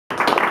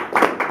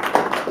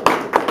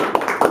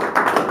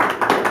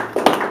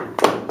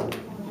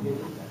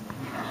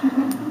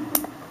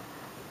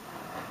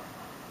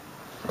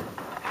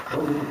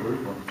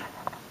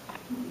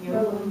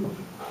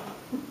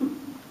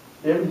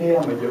every day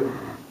I'm a yogi.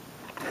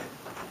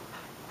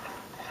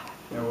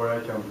 And where I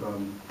come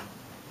from,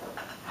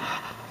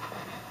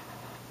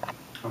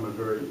 I'm a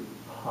very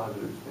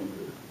positive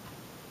thinker.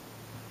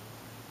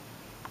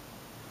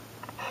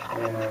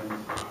 And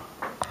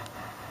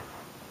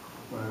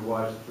when I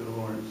watched the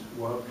Lawrence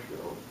Welk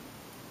show,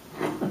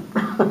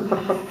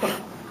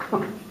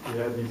 they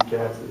had these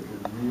cats that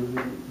could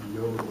really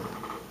yoga.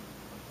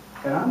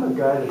 And I'm a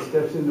guy that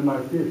steps into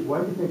my fears.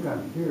 Why do you think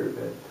I'm here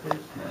at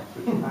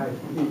Toastmasters? I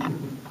hate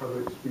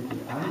public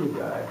speaking. I'm the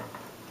guy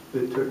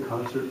that took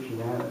concert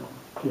piano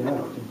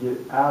to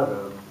get out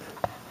of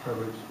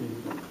public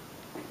speaking.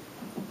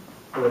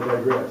 But I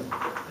digress.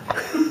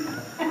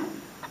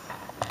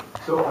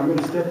 So I'm going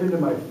to step into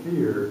my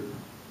fear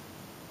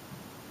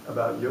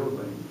about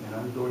yodeling, and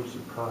I'm going to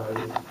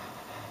surprise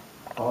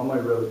all my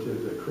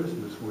relatives at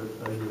Christmas with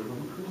a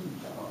yodeling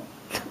Christmas song.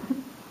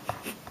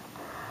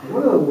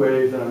 One of the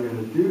ways that I'm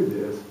going to do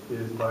this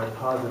is by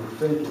positive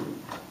thinking.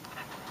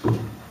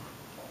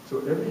 So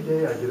every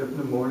day I get up in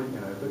the morning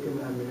and I look in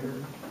that mirror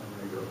and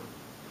I go,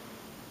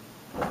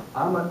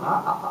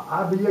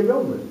 I'll be a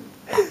yeoman.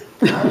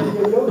 I'll be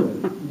a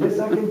yeoman. Yes,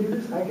 I can do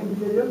this. I can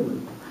be a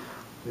yeoman.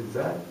 Is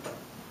that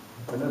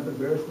enough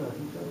embarrassment?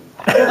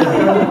 I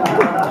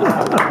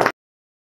think so.